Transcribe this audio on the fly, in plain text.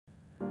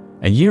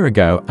A year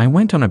ago, I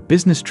went on a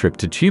business trip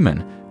to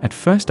Tumen. At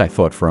first I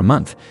thought for a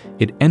month.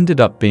 It ended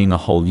up being a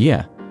whole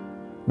year.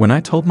 When I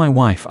told my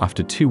wife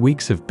after 2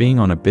 weeks of being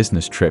on a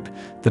business trip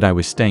that I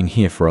was staying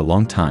here for a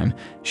long time,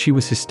 she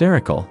was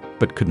hysterical,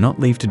 but could not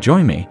leave to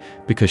join me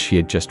because she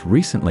had just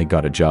recently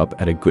got a job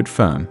at a good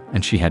firm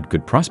and she had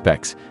good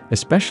prospects,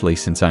 especially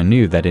since I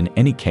knew that in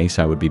any case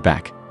I would be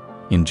back.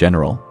 In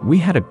general, we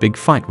had a big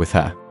fight with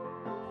her.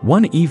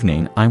 One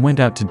evening, I went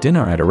out to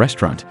dinner at a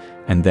restaurant,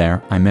 and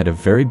there I met a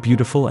very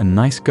beautiful and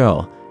nice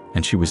girl,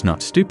 and she was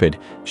not stupid,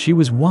 she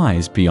was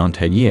wise beyond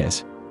her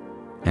years.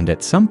 And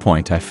at some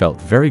point I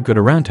felt very good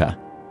around her.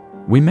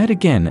 We met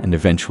again and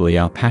eventually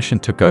our passion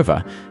took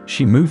over.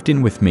 She moved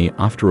in with me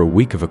after a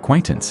week of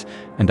acquaintance,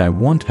 and I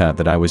warned her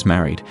that I was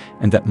married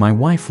and that my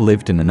wife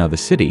lived in another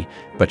city,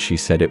 but she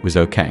said it was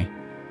okay.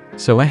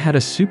 So I had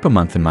a super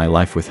month in my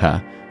life with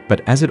her,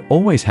 but as it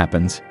always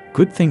happens,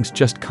 good things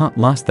just can't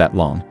last that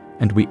long,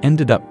 and we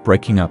ended up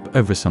breaking up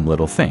over some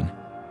little thing.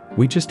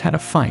 We just had a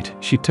fight,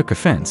 she took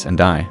offense, and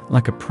I,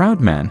 like a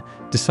proud man,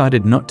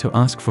 decided not to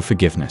ask for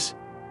forgiveness.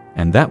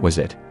 And that was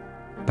it.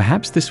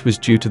 Perhaps this was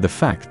due to the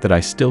fact that I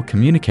still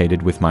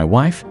communicated with my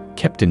wife,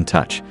 kept in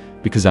touch,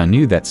 because I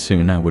knew that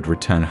soon I would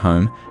return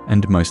home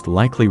and most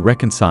likely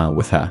reconcile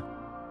with her.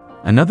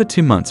 Another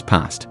 2 months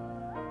passed.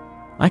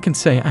 I can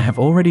say I have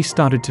already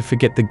started to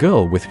forget the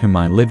girl with whom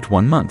I lived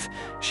 1 month.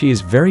 She is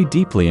very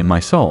deeply in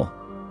my soul.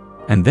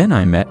 And then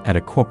I met at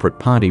a corporate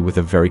party with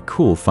a very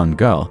cool, fun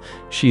girl.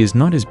 She is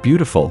not as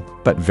beautiful,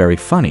 but very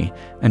funny,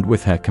 and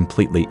with her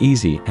completely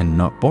easy and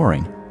not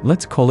boring.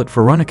 Let's call it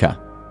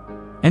Veronica.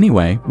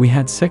 Anyway, we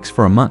had sex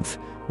for a month,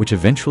 which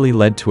eventually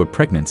led to a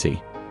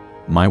pregnancy.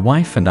 My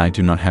wife and I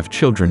do not have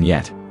children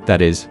yet.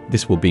 That is,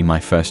 this will be my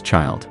first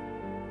child.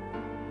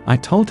 I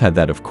told her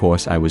that of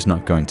course I was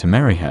not going to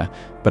marry her,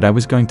 but I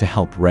was going to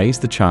help raise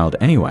the child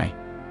anyway.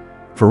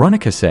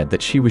 Veronica said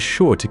that she was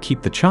sure to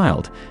keep the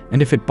child,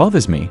 and if it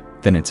bothers me,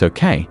 then it's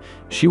okay.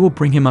 She will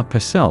bring him up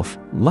herself.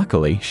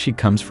 Luckily, she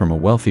comes from a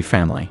wealthy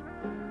family.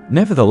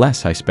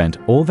 Nevertheless, I spent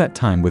all that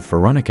time with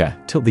Veronica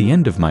till the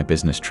end of my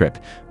business trip,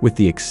 with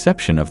the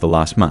exception of the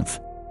last month.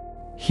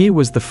 Here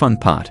was the fun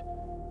part.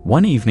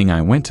 One evening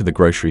I went to the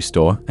grocery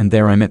store, and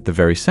there I met the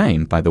very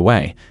same, by the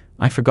way.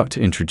 I forgot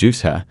to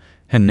introduce her.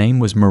 Her name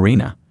was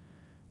Marina.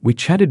 We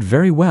chatted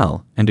very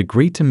well and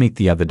agreed to meet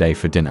the other day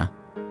for dinner.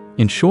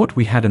 In short,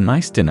 we had a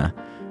nice dinner.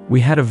 We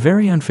had a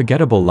very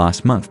unforgettable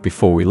last month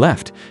before we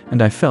left,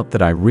 and I felt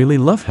that I really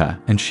love her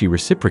and she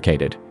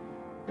reciprocated.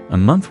 A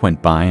month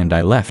went by and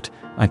I left.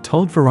 I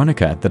told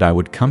Veronica that I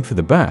would come for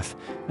the birth,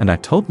 and I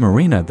told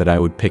Marina that I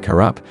would pick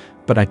her up,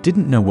 but I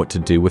didn't know what to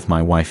do with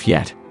my wife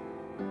yet.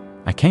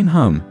 I came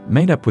home,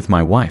 made up with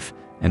my wife,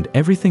 and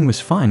everything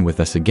was fine with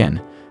us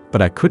again,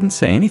 but I couldn't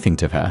say anything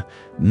to her,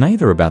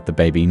 neither about the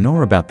baby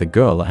nor about the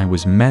girl I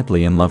was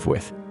madly in love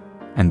with.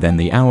 And then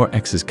the Our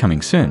X is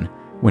coming soon,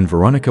 when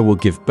Veronica will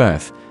give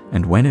birth,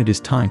 and when it is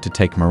time to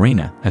take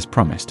Marina, as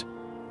promised.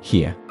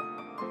 Here.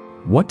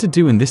 What to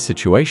do in this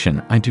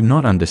situation, I do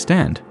not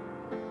understand.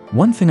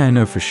 One thing I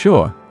know for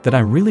sure, that I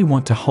really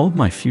want to hold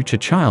my future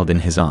child in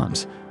his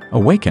arms,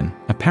 awaken,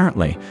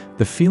 apparently,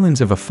 the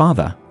feelings of a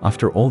father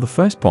after all the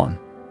firstborn.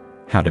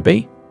 How to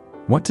be?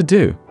 What to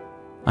do?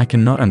 I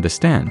cannot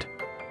understand.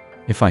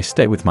 If I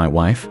stay with my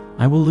wife,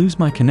 I will lose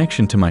my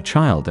connection to my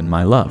child and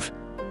my love.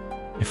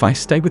 If I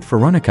stay with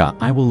Veronica,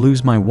 I will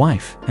lose my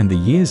wife and the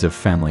years of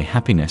family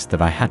happiness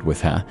that I had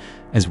with her,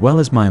 as well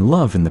as my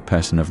love in the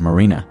person of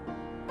Marina.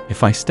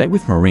 If I stay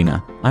with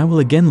Marina, I will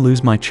again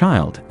lose my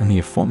child and the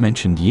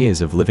aforementioned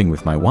years of living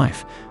with my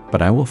wife,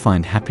 but I will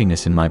find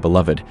happiness in my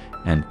beloved,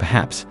 and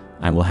perhaps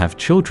I will have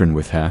children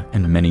with her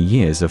and many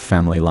years of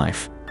family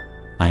life.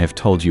 I have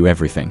told you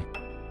everything.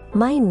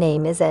 My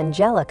name is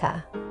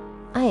Angelica.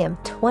 I am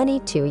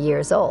 22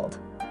 years old.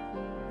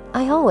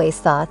 I always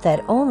thought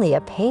that only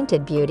a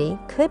painted beauty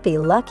could be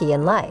lucky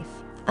in life.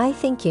 I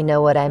think you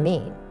know what I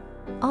mean.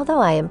 Although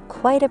I am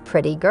quite a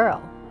pretty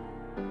girl.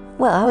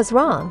 Well, I was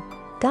wrong.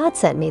 God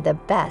sent me the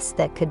best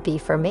that could be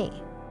for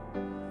me.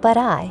 But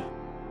I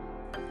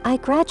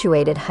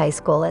graduated high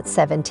school at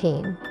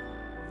 17.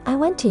 I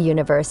went to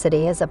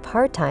university as a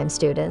part-time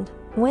student,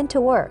 went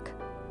to work.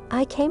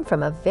 I came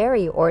from a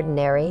very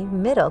ordinary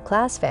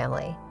middle-class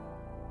family.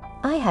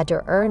 I had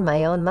to earn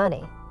my own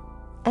money.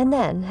 And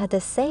then, at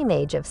the same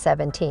age of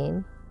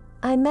 17,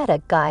 I met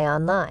a guy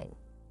online.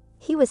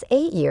 He was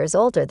 8 years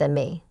older than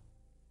me.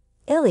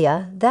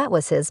 Ilya, that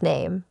was his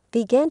name,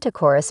 began to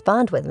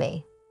correspond with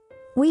me.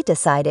 We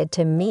decided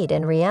to meet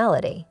in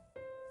reality.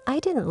 I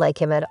didn't like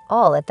him at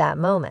all at that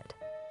moment.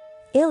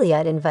 Ilya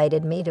had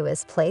invited me to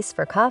his place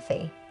for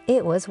coffee.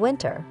 It was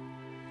winter.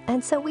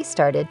 And so we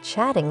started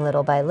chatting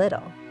little by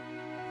little.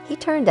 He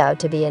turned out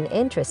to be an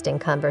interesting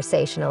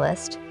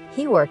conversationalist.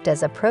 He worked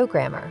as a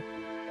programmer.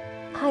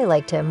 I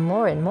liked him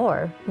more and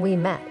more. We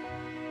met.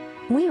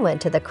 We went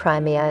to the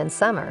Crimea in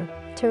summer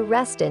to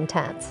rest in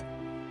tents.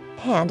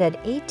 And at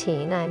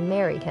 18, I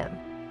married him.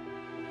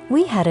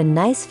 We had a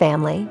nice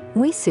family.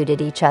 We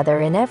suited each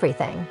other in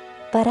everything.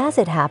 But as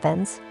it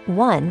happens,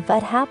 one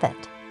but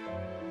happened.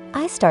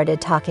 I started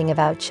talking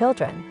about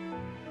children.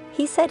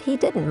 He said he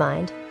didn't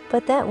mind,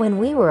 but that when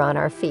we were on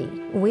our feet,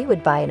 we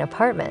would buy an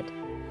apartment.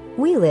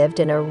 We lived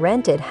in a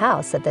rented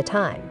house at the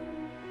time.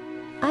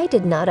 I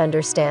did not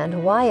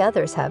understand why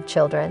others have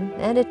children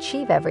and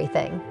achieve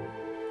everything,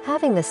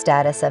 having the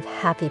status of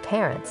happy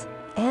parents,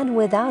 and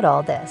without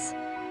all this.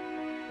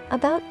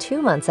 About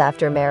 2 months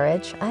after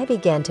marriage, I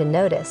began to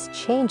notice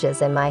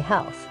changes in my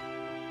health.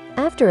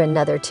 After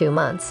another 2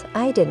 months,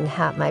 I didn't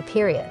have my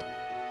period.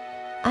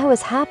 I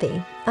was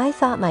happy. I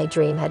thought my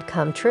dream had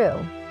come true.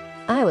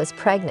 I was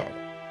pregnant.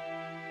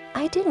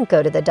 I didn't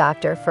go to the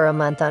doctor for a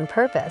month on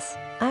purpose.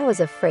 I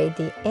was afraid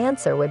the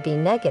answer would be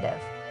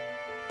negative.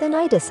 Then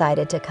I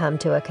decided to come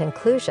to a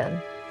conclusion: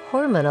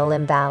 hormonal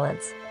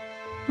imbalance.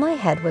 My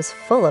head was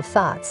full of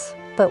thoughts.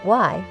 But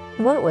why?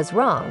 What was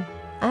wrong?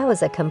 I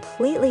was a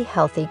completely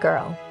healthy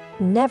girl,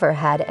 never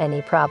had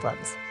any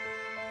problems.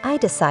 I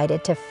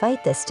decided to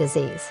fight this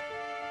disease.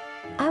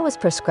 I was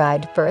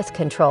prescribed birth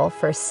control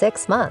for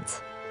 6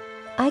 months.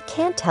 I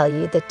can't tell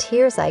you the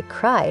tears I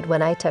cried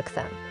when I took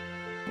them.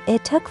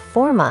 It took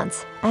 4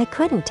 months. I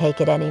couldn't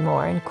take it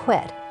anymore and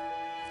quit.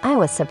 I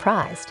was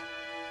surprised.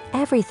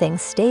 Everything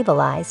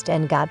stabilized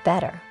and got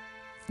better.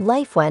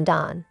 Life went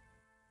on.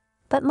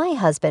 But my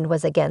husband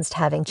was against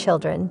having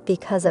children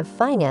because of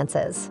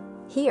finances.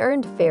 He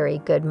earned very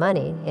good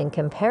money in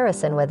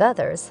comparison with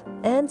others,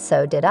 and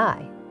so did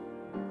I.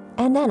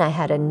 And then I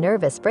had a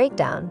nervous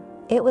breakdown.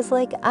 It was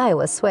like I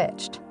was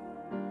switched.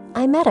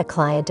 I met a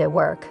client at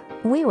work.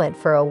 We went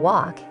for a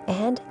walk,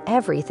 and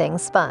everything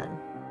spun.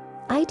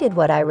 I did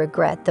what I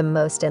regret the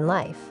most in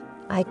life.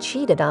 I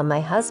cheated on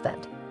my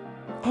husband.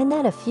 And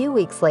then a few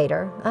weeks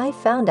later, I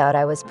found out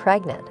I was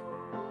pregnant.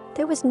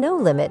 There was no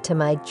limit to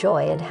my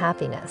joy and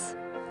happiness.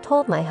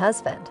 Told my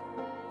husband.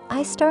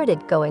 I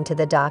started going to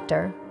the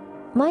doctor.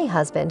 My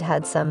husband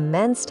had some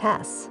men's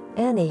tests,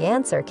 and the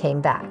answer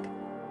came back.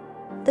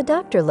 The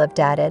doctor looked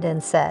at it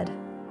and said,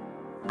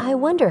 "I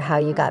wonder how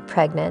you got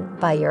pregnant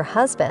by your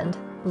husband,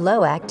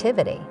 low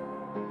activity."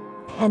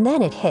 And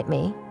then it hit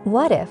me,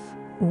 what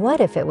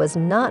if it was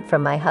not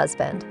from my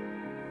husband?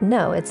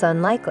 No, it's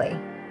unlikely.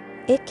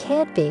 It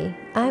can't be.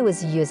 I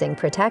was using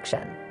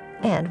protection,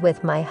 and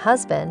with my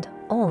husband,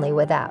 only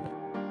without.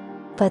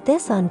 But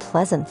this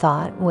unpleasant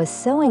thought was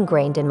so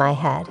ingrained in my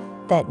head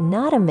that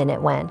not a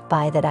minute went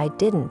by that I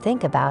didn't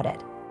think about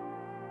it.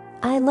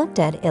 I looked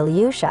at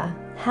Ilyusha,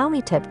 how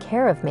he took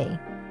care of me,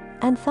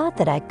 and thought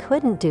that I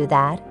couldn't do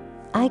that.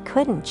 I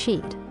couldn't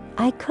cheat.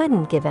 I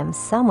couldn't give him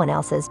someone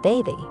else's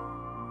baby.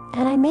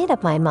 And I made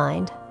up my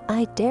mind.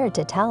 I dared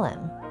to tell him.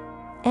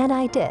 And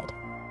I did.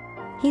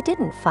 He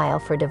didn't file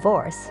for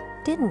divorce,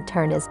 didn't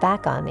turn his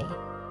back on me.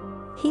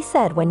 He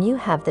said, "When you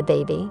have the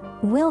baby,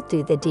 we'll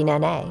do the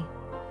DNA,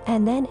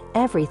 and then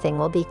everything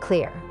will be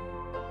clear."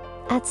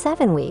 At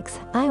 7 weeks,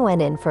 I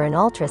went in for an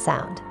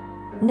ultrasound.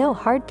 No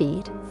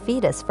heartbeat,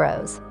 fetus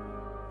froze.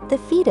 The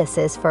fetus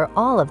is for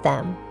all of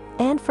them,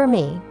 and for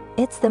me,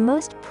 it's the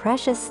most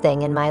precious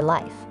thing in my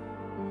life.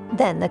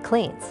 Then the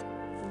cleans,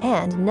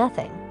 and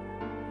nothing.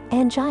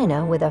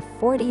 Angina with a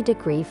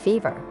 40-degree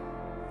fever.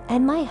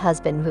 And my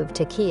husband moved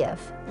to Kiev.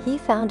 He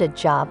found a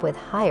job with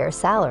higher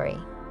salary.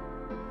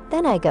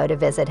 Then I go to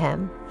visit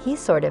him. He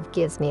sort of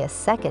gives me a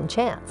second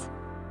chance.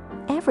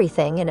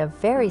 Everything in a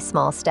very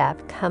small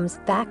step comes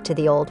back to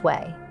the old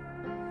way.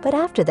 But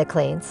after the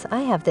cleans,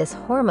 I have this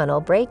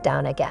hormonal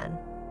breakdown again.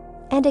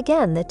 And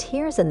again, the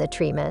tears in the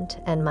treatment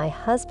and my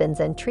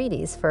husband's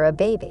entreaties for a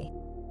baby.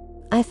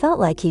 I felt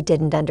like he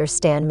didn't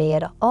understand me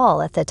at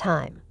all at the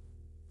time.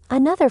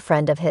 Another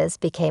friend of his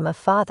became a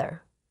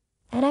father,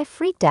 and I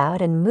freaked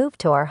out and moved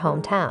to our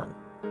hometown.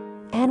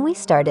 And we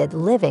started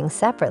living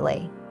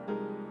separately.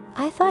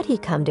 I thought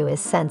he'd come to his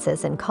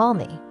senses and call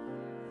me.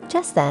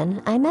 Just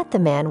then, I met the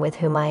man with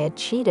whom I had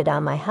cheated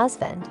on my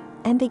husband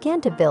and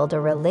began to build a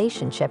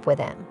relationship with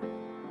him.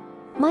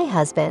 My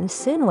husband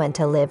soon went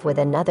to live with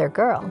another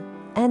girl,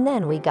 and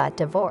then we got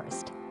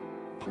divorced.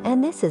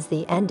 And this is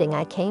the ending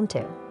I came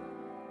to.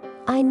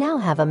 I now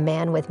have a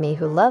man with me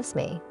who loves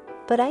me,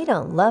 but I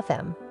don't love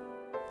him.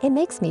 It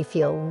makes me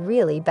feel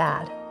really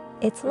bad.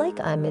 It's like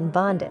I'm in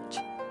bondage.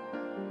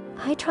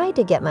 I tried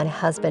to get my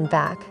husband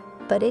back,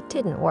 but it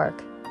didn't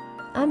work.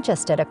 I'm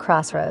just at a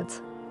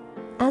crossroads.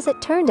 As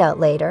it turned out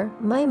later,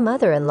 my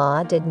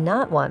mother-in-law did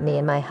not want me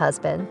and my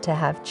husband to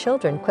have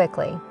children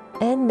quickly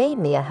and made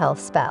me a health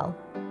spell.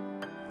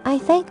 I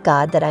thank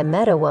God that I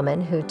met a woman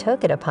who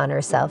took it upon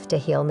herself to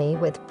heal me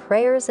with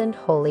prayers and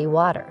holy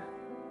water.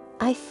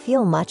 I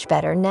feel much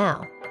better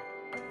now.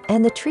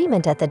 And the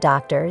treatment at the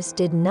doctor's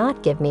did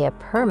not give me a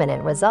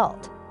permanent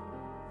result.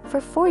 For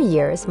 4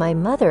 years, my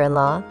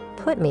mother-in-law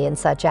put me in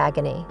such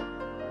agony.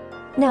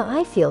 Now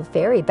I feel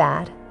very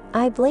bad.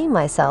 I blame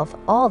myself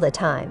all the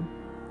time,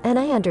 and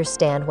I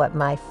understand what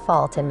my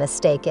fault and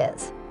mistake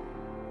is.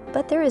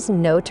 But there is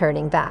no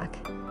turning back.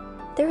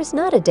 There is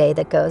not a day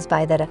that goes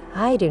by that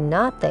I do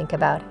not think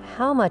about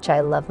how much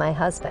I love my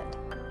husband.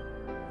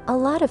 A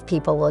lot of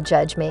people will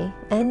judge me,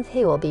 and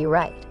they will be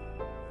right.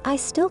 I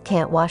still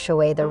can't wash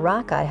away the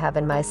rock I have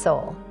in my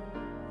soul.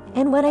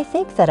 And when I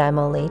think that I'm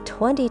only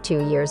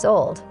 22 years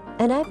old,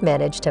 and I've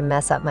managed to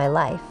mess up my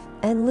life,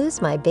 and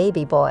lose my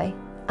baby boy.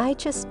 I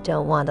just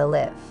don't want to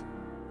live.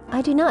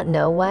 I do not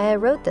know why I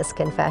wrote this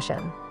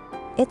confession.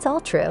 It's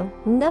all true,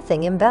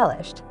 nothing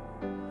embellished.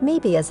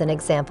 Maybe as an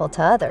example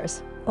to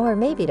others, or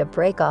maybe to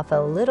break off a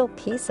little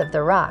piece of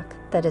the rock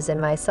that is in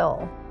my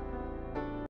soul.